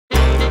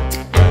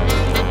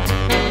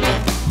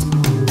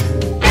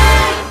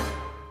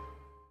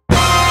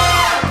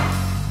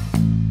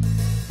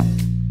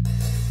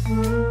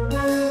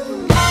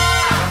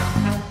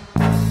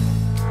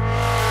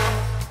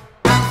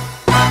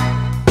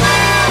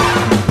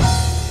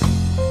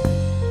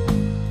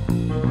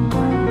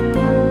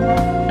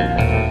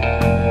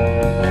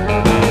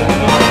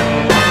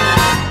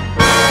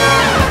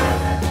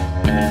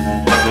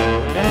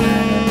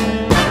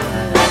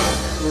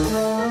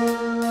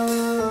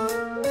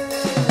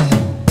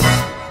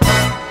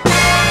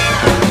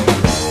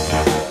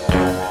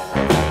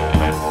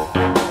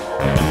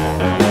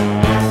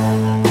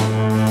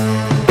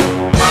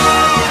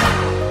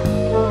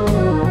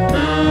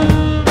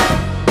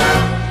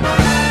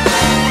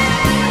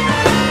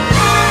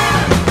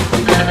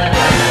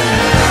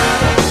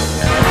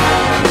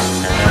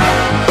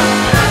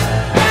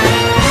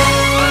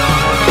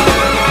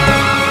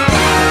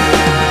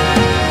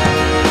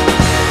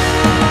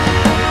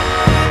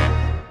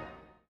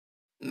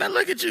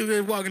at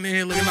you walking in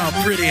here looking all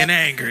pretty and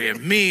angry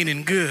and mean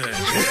and good.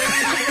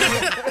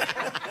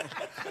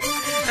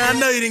 I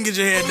know you didn't get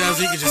your hair done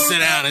so you could just sit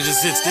down and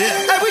just sit still.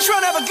 Hey, we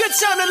trying to have a good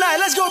time tonight.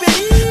 Let's go,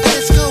 baby.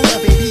 Let's go,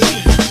 baby.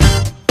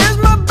 It's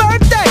my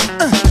birthday.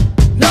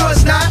 No,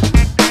 it's not.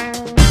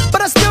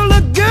 But I still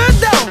look good,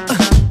 though.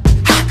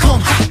 How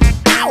come?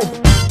 Ow.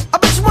 I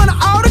bet you want an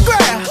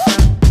autograph.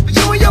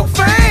 You and your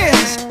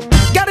friends.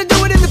 Gotta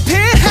do it in the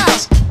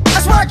penthouse.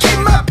 That's why I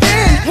came up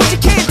in. What you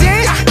can't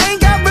dance, ain't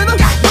got rhythm.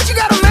 What you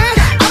got a man?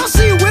 I don't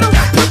see you with him.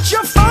 Put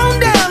your phone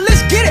down,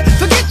 let's get it.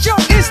 Forget your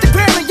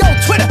Instagram and your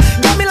Twitter.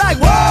 Got me like,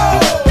 whoa,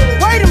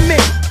 wait a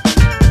minute.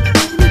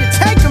 You need to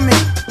take a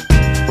minute.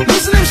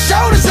 Loosen them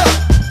shoulders up,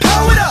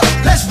 pull it up,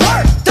 let's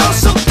work. Throw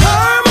some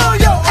perm on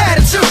your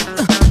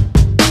attitude.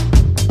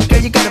 Girl,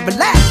 you gotta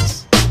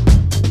relax.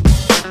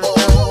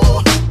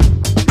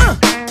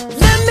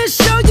 Let me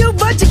show you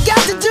what you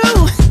got to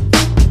do.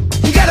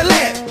 You gotta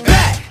lay it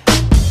back.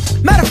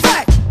 Matter of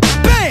fact,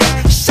 bang,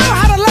 show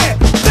how to lay it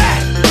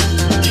back.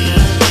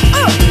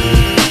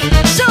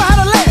 Show how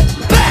to lay it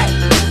back.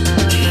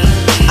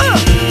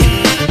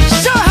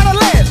 Show how to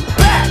lay it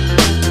back.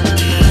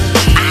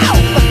 Ow!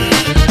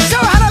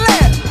 Show how to lay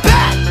it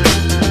back.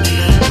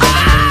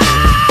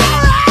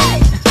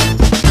 Alright!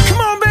 Come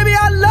on, baby,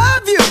 I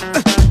love you.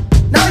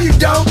 No, you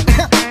don't.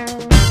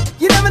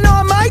 You never know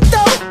I might,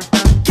 though.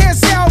 Can't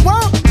say I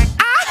won't.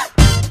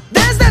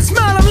 There's that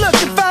smile I'm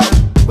looking for.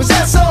 Was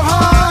that so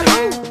hard?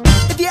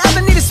 If you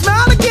ever need a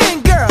smile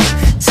again, girl,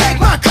 take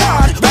my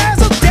card.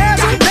 Razzle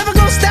dazzle, never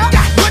gonna stop.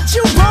 What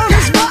you want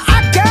is what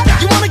I got.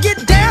 You wanna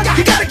get down,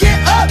 you gotta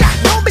get up.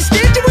 Don't be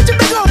stingy with your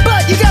big old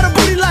butt. You got a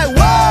booty like,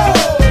 whoa,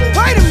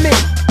 wait a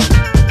minute.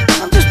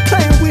 I'm just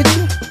playing with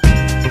you.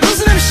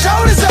 Loosen them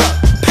shoulders up,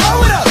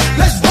 pull it up,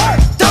 let's work.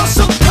 Throw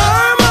some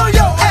perm on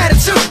your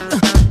attitude.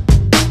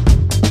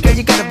 Girl,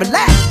 you gotta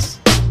relax.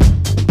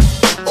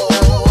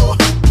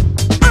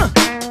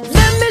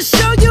 Let me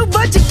show you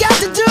what you got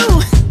to do.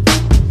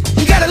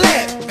 You gotta lay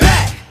it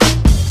back.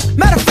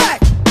 Matter of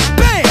fact,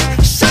 bang,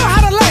 show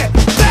how to lay it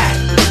back.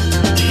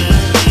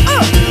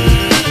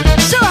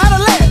 Show how to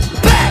lay it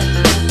back.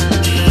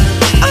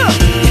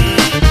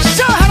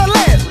 Show how to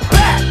lay it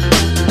back.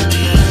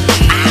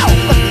 Ow!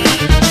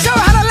 Show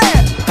how to lay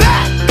it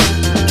back.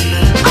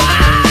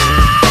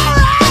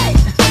 Alright!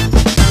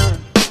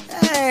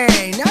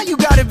 Hey, now you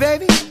got it,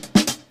 baby.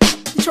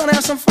 You trying to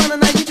have some fun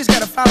tonight? You just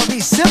gotta follow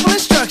these simple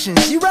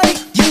instructions. You ready?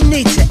 You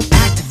need to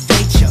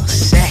activate your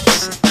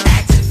sex.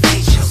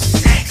 Activate your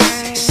sex.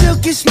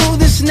 Silky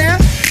smooth and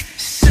snap.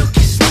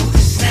 Silky smooth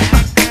and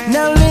snap.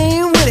 Now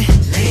lean with it.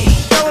 Lean.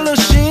 Throw a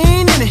little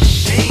sheen in it.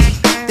 Sheen.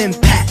 Then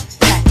pat,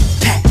 pat,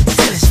 pat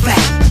till it's flat.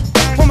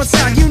 One more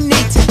time. You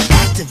need to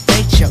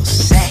activate your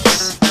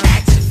sex.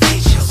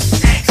 Activate your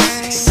sex.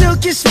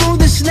 Silky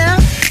smooth and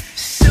snap.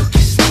 Silky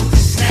smooth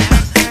and snap.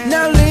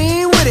 Now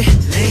lean with it.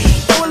 Lean.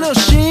 Throw a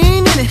little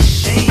sheen in it.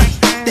 Sheen.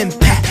 Then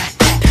pat,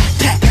 pat,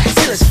 pat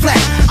till it's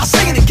flat. I'll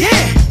sing it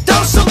again.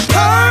 Throw some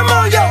perm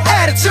on your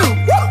attitude.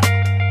 Woo!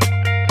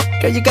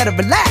 Girl, you gotta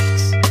relax.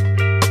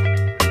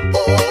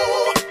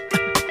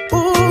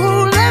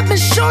 Ooh, let me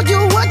show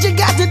you what you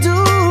got to do.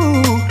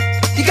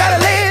 You gotta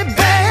lay it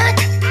back.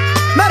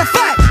 Matter of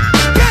fact,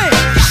 bang,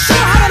 show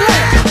how to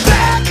lay it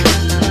back.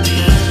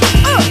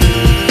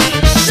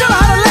 Show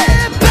how to lay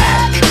it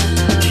back.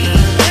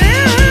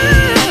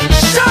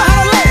 Show how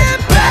to lay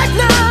it back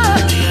now.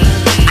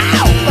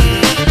 Ow!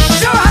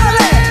 Show how to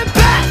lay it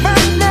back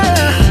right now.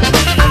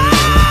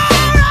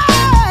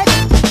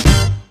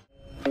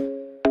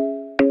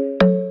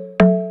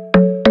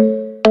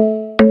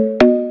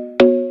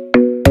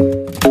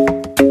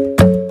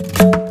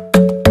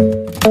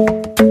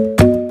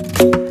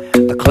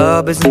 The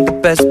club isn't the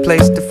best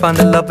place to find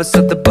a lover,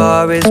 so the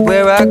bar is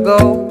where I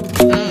go.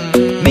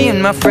 Me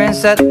and my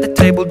friends at the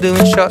table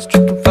doing shots,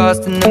 tripping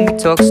fast, and then we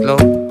talk slow.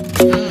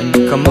 And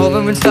you come over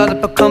and start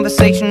up a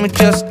conversation with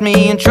just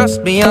me, and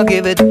trust me, I'll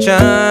give it a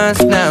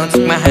chance. Now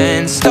take my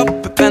hand, stop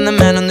it, and the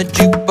man on the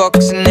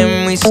jukebox, and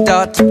then we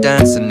start to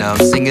dance. And now I'm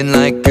singing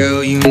like,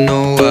 girl, you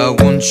know I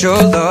want your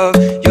love.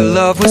 Your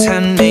love was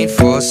handmade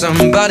for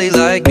somebody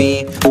like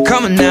me.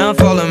 Come on now,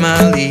 follow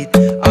my lead.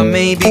 I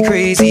may be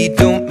crazy,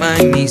 don't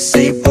mind me.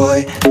 Say,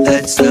 boy,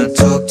 let's not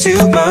talk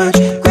too much.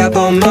 Grab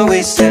on my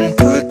waist and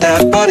put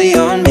that body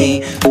on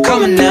me.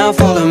 Come on now,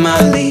 follow my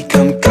lead.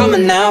 Come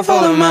on now,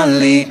 follow my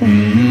lead.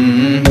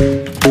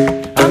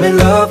 I'm in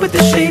love with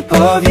the shape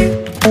of you.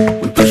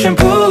 We push and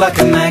pull like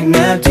a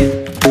magnet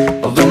do.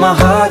 Although my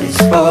heart is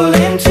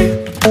falling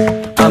too.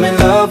 I'm in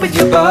love with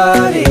your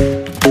body.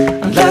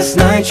 And last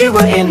night you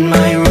were in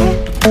my room,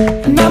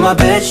 and now my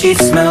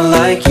bedsheets smell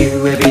like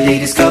you. Every day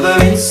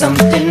discovering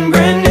something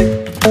brand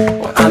new.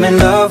 Well, I'm in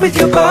love with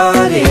your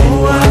body.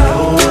 Oh,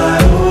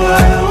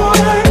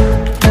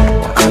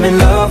 I'm in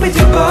love with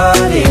your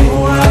body.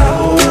 Oh,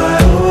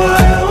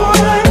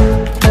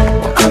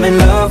 I'm in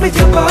love with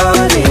your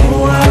body.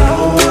 Oh,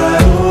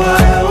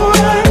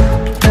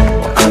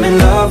 I'm in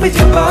love with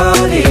your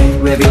body.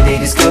 Every day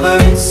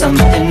discovering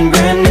something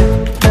brand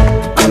new.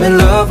 I'm in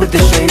love with the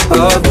shape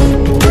of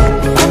you.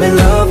 I'm in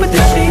love with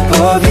the shape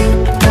of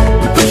you.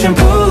 push and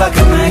pull like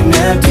a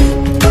magnet do.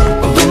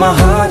 Although my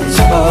heart is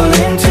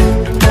falling too,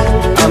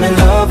 I'm in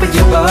love with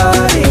your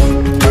body.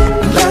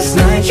 Last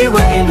night you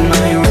were in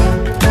my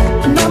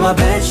room, now my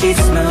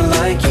bedsheets smell